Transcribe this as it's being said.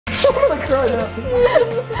I'm gonna cry now.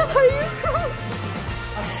 Are you crying?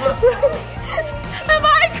 Am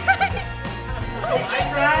I crying? Am I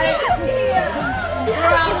crying?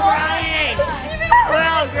 We're all crying. We're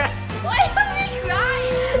all crying. Why are we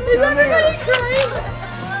crying? Is everybody crying?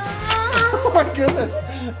 Oh my goodness.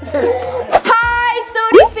 Hi,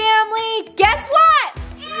 SOTY family. Guess what?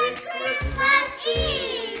 It's Christmas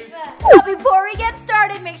Eve! But before we get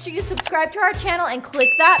started, make sure you subscribe to our channel and click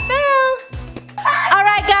that bell. All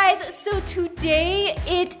right, guys, so today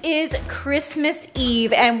it is Christmas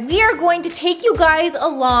Eve, and we are going to take you guys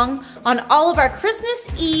along on all of our Christmas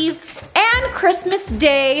Eve and Christmas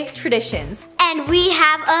Day traditions. And we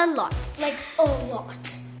have a lot. Like a lot.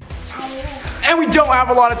 And we don't have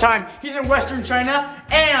a lot of time. He's in Western China,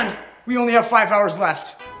 and we only have 5 hours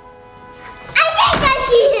left. I think I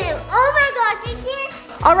see him. Oh my gosh, he's here.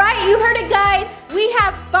 All right, you heard it, guys. We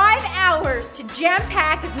have 5 hours to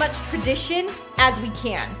jam-pack as much tradition as we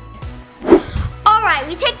can. All right,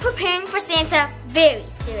 we take preparing for Santa very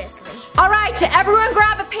seriously. All right, to everyone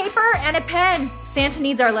grab a paper and a pen. Santa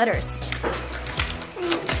needs our letters.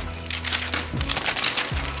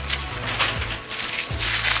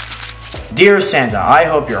 Dear Santa, I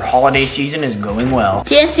hope your holiday season is going well.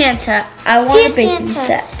 Dear Santa, I want a baking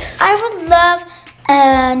set. I would love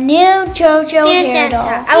a new JoJo hair doll.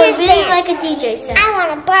 I would really like a DJ set. I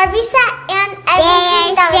want a Barbie set and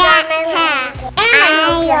everything that was on my list. And I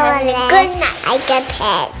want a good night. Like a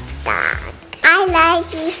pet dog. I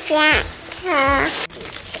like you, Santa.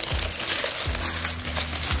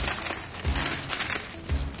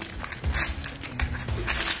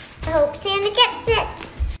 I hope Santa gets it.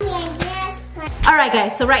 All right,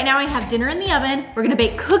 guys, so right now I have dinner in the oven. We're gonna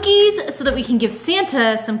bake cookies so that we can give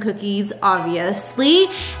Santa some cookies, obviously.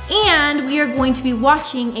 And we are going to be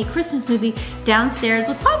watching a Christmas movie downstairs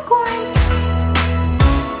with popcorn.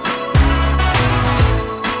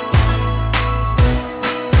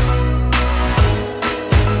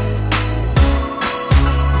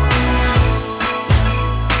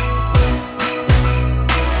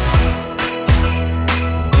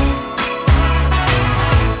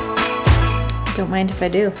 Don't mind if I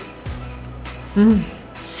do.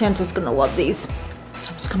 Santa's gonna love these.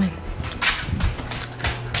 Someone's coming.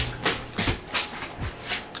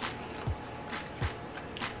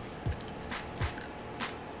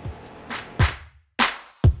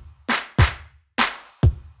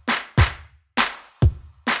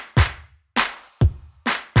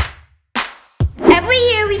 Every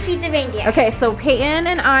year we feed the reindeer. Okay, so Payton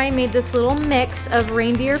and I made this little mix of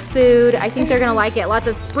reindeer food. I think they're gonna like it. Lots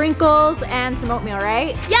of sprinkles and some oatmeal,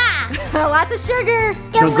 right? Yeah. Lots of sugar.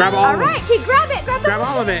 So grab all All of it. right, okay, grab it. Grab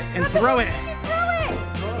all of it and throw it. Throw it.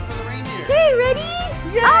 Throw it for the reindeer. Okay, ready?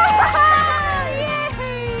 Yay! Oh,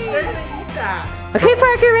 They're yay! gonna eat that. Okay,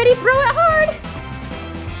 Parker, ready? Throw it hard.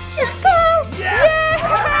 Let's go. Yes!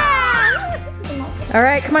 Yeah! All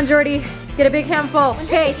right, come on, Jordyn. Get a big handful.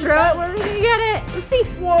 Okay, throw it where we can get it. Let's see.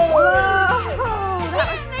 Whoa!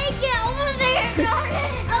 Let's make it over there.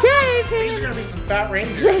 Okay, These are Payton. gonna be some fat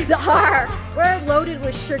reindeer. These are. We're loaded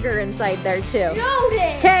with sugar inside there too.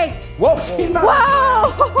 Loaded. Okay. Whoa!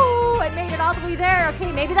 Whoa! I made it all the way there.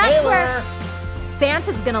 Okay, maybe that's where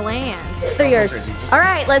Santa's gonna land. They're yours. All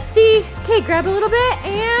right, let's see. Okay, grab a little bit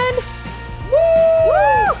and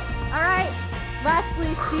woo! All right,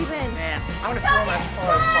 Leslie, Steven. Man, I wanna throw them as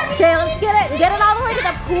far as possible. Okay, let's get it. Get it all the way to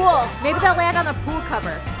the pool. Maybe they'll land on the pool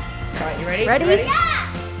cover. All right, you ready? Ready? You ready? Yeah.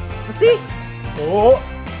 Let's see. Oh!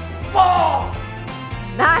 Oh!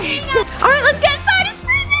 Nice. All right, let's get inside. It's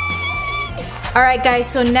freezing. All right, guys,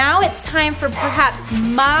 so now it's time for perhaps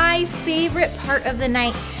my favorite part of the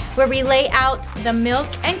night, where we lay out the milk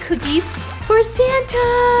and cookies for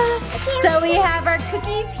Santa. So we have our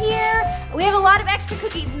cookies here. We have a lot of extra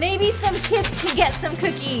cookies. Maybe some kids can get some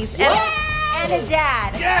cookies. And a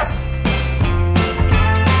dad. Yes!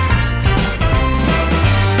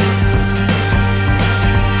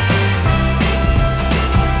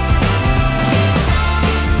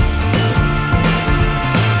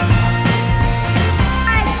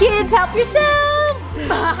 Kids, help yourselves!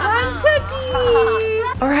 One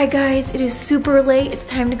cookie! Alright guys, it is super late. It's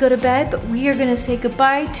time to go to bed, but we are gonna say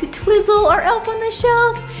goodbye to Twizzle, our elf on the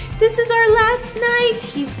shelf. This is our last night.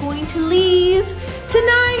 He's going to leave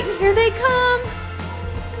tonight. Here they come.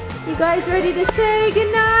 You guys ready to say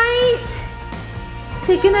goodnight?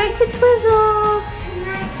 Say goodnight to Twizzle. Good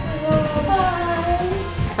night, Twizzle.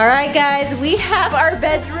 Bye. Alright guys, we have our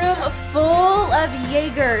bedroom full of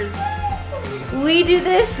Yeagers. We do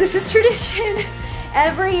this is tradition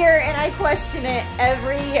every year, and I question it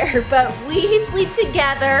every year, but we sleep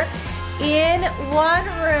together in one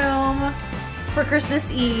room for Christmas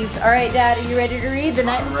Eve. All right, Dad, are you ready to read The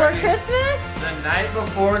Night Before Christmas? The Night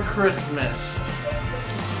Before Christmas.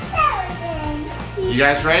 You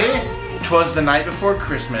guys ready? 'Twas the night before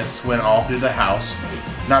Christmas when all through the house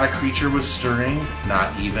not a creature was stirring, not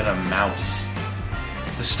even a mouse.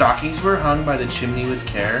 The stockings were hung by the chimney with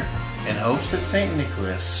care in hopes that St.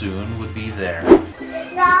 Nicholas soon would be there.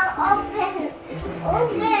 Now open.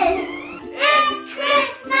 It's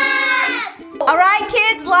Christmas! All right,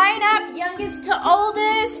 kids, line up, youngest to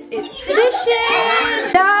oldest. It's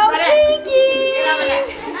tradition. No peeking.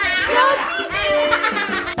 No peeking.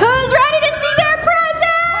 Who's ready to see their present?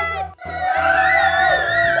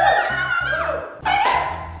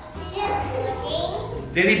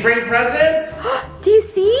 Did he bring presents? Do you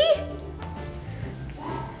see?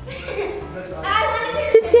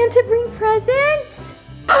 Did Santa bring presents?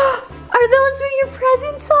 Are those where your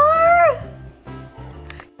presents are?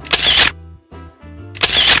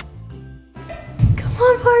 Come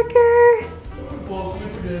on, Parker.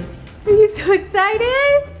 Are you so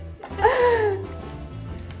excited?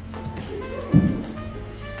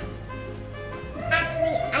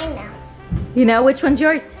 Actually, I know. You know which one's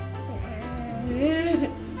yours?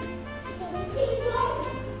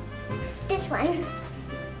 This one.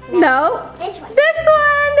 No. This one. This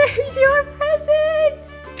one. There's your present.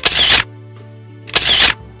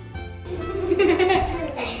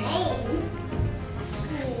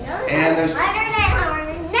 And there's Better than our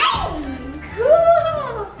name.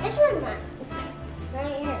 Cool. This one's mine.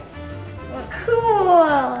 Right here.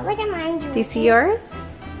 Cool. Look at mine. Do you see yours?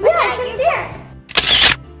 Look at your there.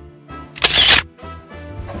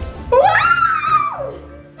 Wow!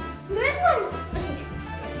 This one.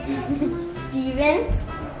 Steven,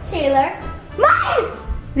 Taylor, mine.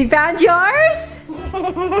 You found yours?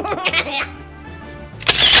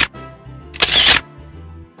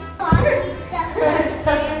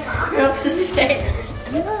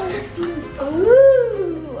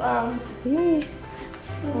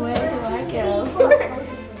 Where do I go?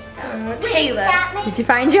 Taylor. Did you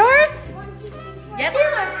find yours? Yep.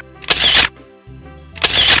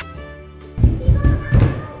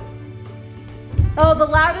 Oh, the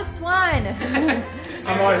loudest one.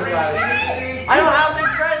 I'm always glad. I don't have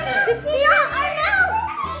this present.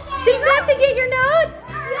 Did Santa get your notes?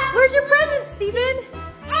 Where's your present, Steven?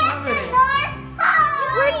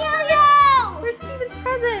 Where's Steven's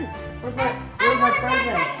presents? Where's my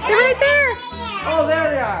present? They're right there. Oh, there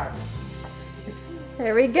they are.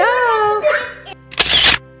 There we go.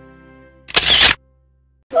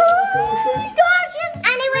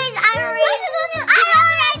 Anyways, I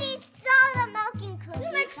already saw the milking cookies.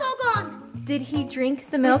 The milk's all gone. Did he drink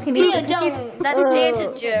the milk and eat the cookies? That's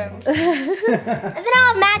Santa germ. And then I'll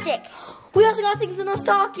have magic. We also got things in our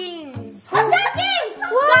stockings. Stockings!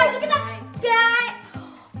 Guys, look at that.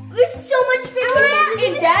 There's so much paper.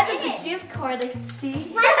 And Dad has a gift card I can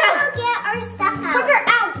see. Let's go get our stuff out. Parker,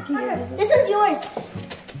 out. This one's yours.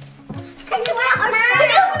 Can you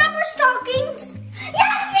open up our stockings?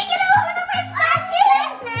 Yes, we can open up our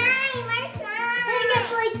stockings.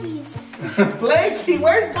 Where's mine? Blakey,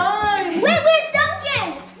 where's mine? Wait, where's Duncan?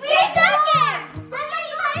 Where's Duncan? Duncan,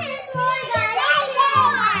 you want this one, guys?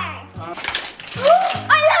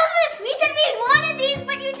 I love this. We said we wanted these,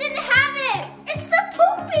 but you didn't have it. It's the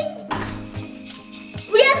pooping.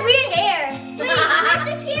 Yes, weird hair. Wait, where's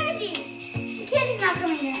the candy? The candy's not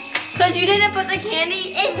coming in. Because you didn't put the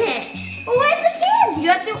candy in it. Well, where's the candy? You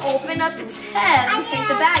have to open up its head and take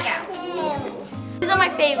the bag out. These are my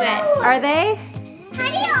favorite. Are they? How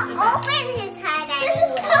do you open his head? This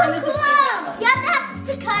is so cool. You have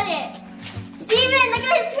to cut it. Steven, look at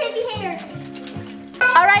his crazy hair.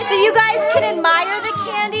 All right, so you guys can admire the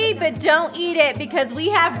candy, but don't eat it because we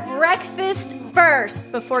have breakfast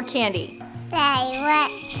first before candy. Say what?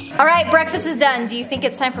 All right, breakfast is done. Do you think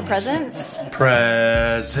it's time for presents?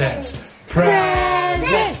 Presents.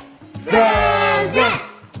 Presents! Presents.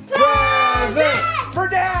 Presents for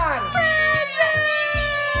Dad.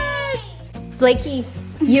 Blakey,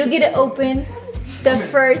 you get to open the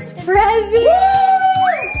first present.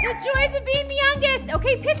 The joys of being the youngest.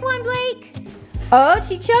 Okay, pick one, Blake. Oh,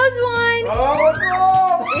 she chose one. Oh, let's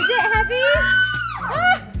go. Is it heavy?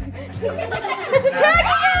 Ah, it's attacking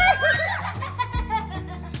her.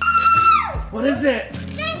 What is it?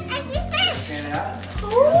 Fish, I see fish. Yeah.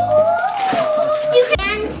 You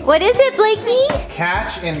can. What is it, Blakey?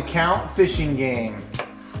 Catch and count fishing game.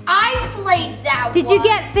 I played that Did you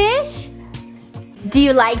get fish? Do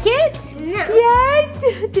you like it? No. Yes.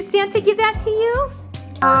 Did Santa give that to you?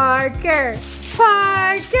 Parker.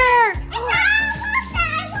 Parker. It's almost that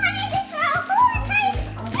I wanted to throw 4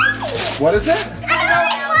 times. What is it? I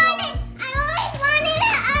always wanted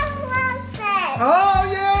it almost. Oh,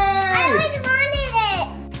 yay! I always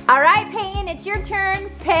wanted it. All right, Payton, it's your turn.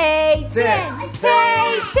 Payton.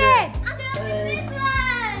 Payton. I'm gonna do this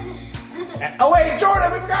one. Oh, wait,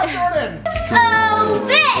 Jordyn, we forgot Jordyn. Oh,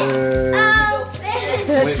 big. Oh, big.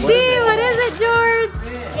 Let's see, what is it, George?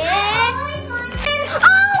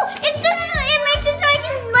 It makes it so I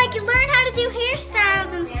can like learn how to do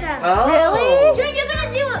hairstyles and stuff. Really?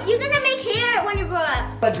 Jordyn, you're gonna make hair when you grow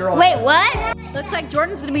up. Wait, what? Looks like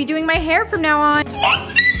Jordan's gonna be doing my hair from now on. What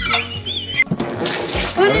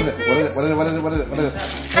is it? What is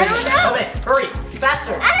it? I don't know. Hurry,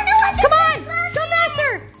 faster. I don't know what this Come on, is. go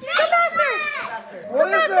faster. Go faster. What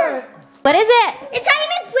is it? What is it? It's how you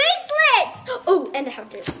make bracelets. Oh, and I have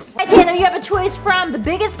this. Hey, Taylor, you have a choice from the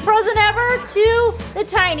biggest present ever to the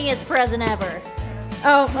tiniest present ever.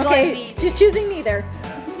 Oh, okay. She's choosing neither.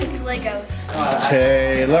 It's Legos.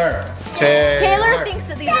 Taylor. Taylor thinks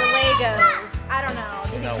that these are Legos. I don't know.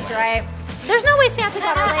 Do you think she's right? There's no way Santa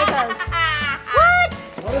got her Legos. What?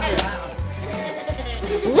 What is it?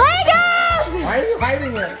 Legos! Why are you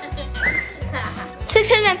hiding it?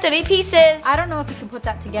 630 pieces. I don't know if you can put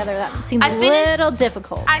that together. That seems I a finished- little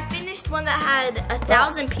difficult. I finised one that had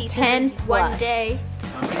 1,000 pieces 10 in one plus. day.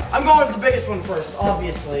 I'm going with the biggest one first,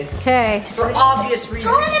 obviously. Okay. For obvious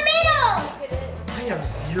reasons. Go in the middle. I have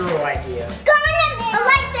zero idea. Go in the middle. A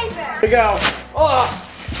lightsaber. Here we go. Oh,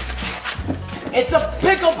 it's a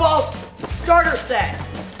pickleball starter set.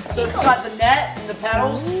 So it's got the net and the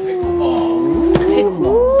pedals. Ooh.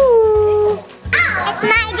 It's my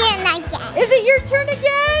turn again. Is it your turn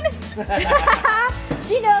again?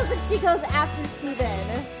 She knows that she goes after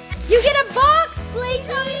Steven. You get a box,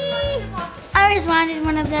 Blakey! I always wanted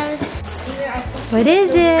one of those. What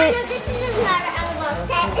is I know it? this is another elbow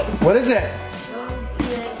set. What is it?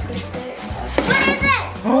 What is it?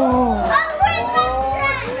 Oh. A princess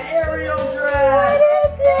dress. Aerial dress.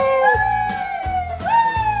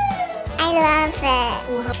 I love it.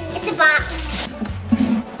 It's a box.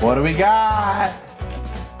 What do we got?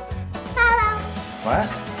 Hello. What?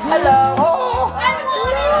 Hello. Oh. I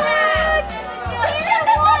wanted that. I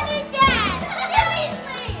wanted that.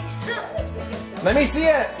 Let me see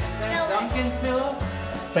it. Duncan's pillow.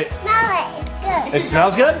 Wait, Smell it. It's good. it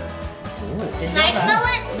smells good? Can I smell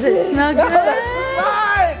it? Does it smell good?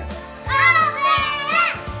 Mine.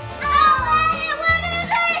 What is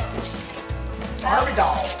it? Barbie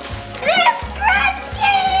doll. It's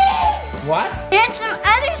scrunchy. What? There's some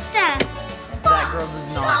other stuff. That girl does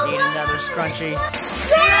not need another scrunchie.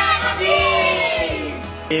 Scrunchies.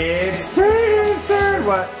 It's his turn.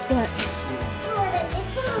 What?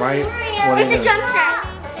 Right? What It's is a it? drum set.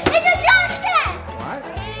 It's a drum set. What?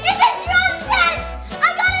 It's a drum set. I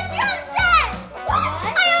got a drum set. What? I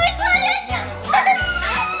always wanted a drum set.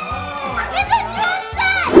 It's a drum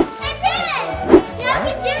set. Hey, Ben. You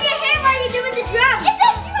can do your hair while you're doing the drum. It's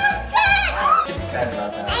a drum set.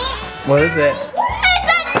 What is it? It's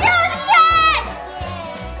a drum set.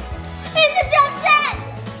 It's a drum set.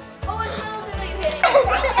 Oh, it's little so that you hit it.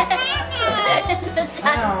 It's a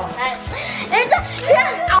drum set. It's a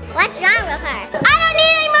drum. What's wrong with her? I don't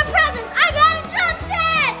need any more presents. I got a drum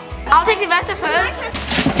set. I'll take the rest of hers.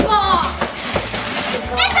 Ball.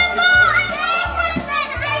 It's a ball. I like Christmas. I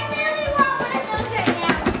really want one of those right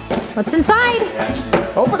now. What's inside?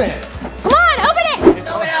 Open it. Come on, open it! It's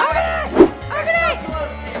Open it! Open it!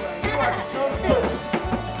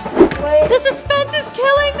 The suspense is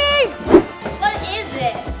killing me! What is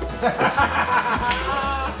it?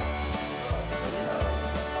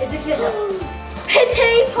 It's a kid. It's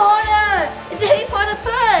Harry Potter. It's a Harry Potter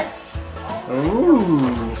purse. Ooh.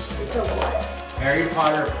 Harry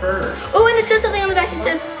Potter purse. Oh, and it says something on the back. It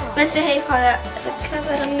says, Mr. Harry Potter at the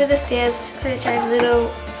cupboard under the stairs. Put a tiny little,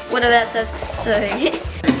 whatever that says. Sorry.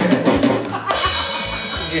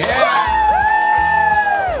 Yeah.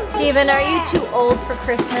 Steven, are you too old for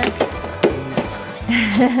Christmas?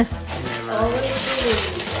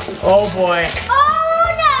 Oh boy. Oh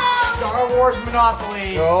no! Star Wars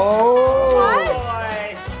Monopoly. Oh. Boy.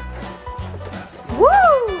 Woo!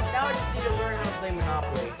 Now I just need to learn how to play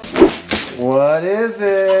Monopoly. What is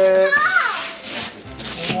it?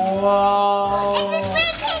 Whoa.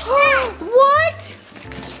 What?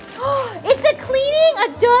 It's a cleaning, a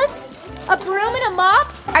dust, a broom, and a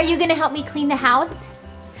mop. Are you gonna help me clean the house?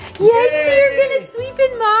 Yes, you're gonna sweep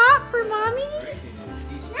and mop for mommy?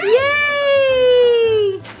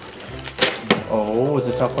 Yay! Oh, it's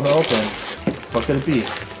a tough one to open. What could it be? What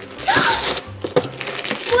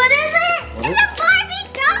is it? What It's is a Barbie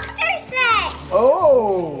doctor set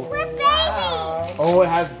Oh. with babies. Oh, it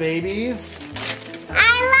has babies?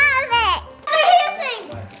 I love it. The hair thing.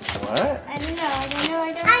 What? I don't know. I know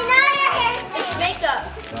your hair thing. Makeup.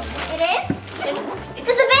 It is? It's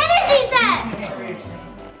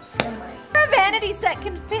set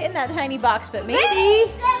can fit in that tiny box, but maybe.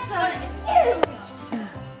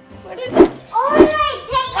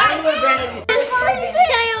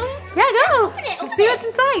 Yeah, go. Let's see what's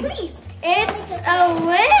inside. Please. It's a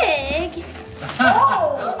wig.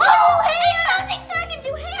 Oh, hey, something so I can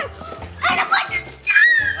do hair. And a bunch of stuff.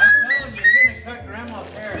 I'm telling you, you're gonna cut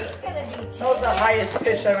grandma's hair. That was the highest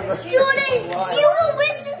pitch I've ever seen. Jordyn, you will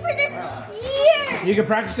listen for this year. You can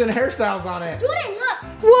practice doing hairstyles on it. Jordyn, look.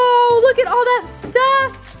 Whoa, look at all that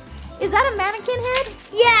stuff. Is that a mannequin head?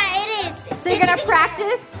 Yeah, it is. So you're gonna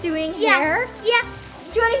practice doing hair? Yeah.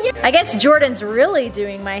 Jordyn, you. I guess Jordan's really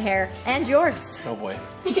doing my hair. And yours. Oh boy.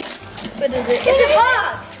 What is it? It's a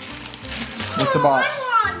box. What's the box?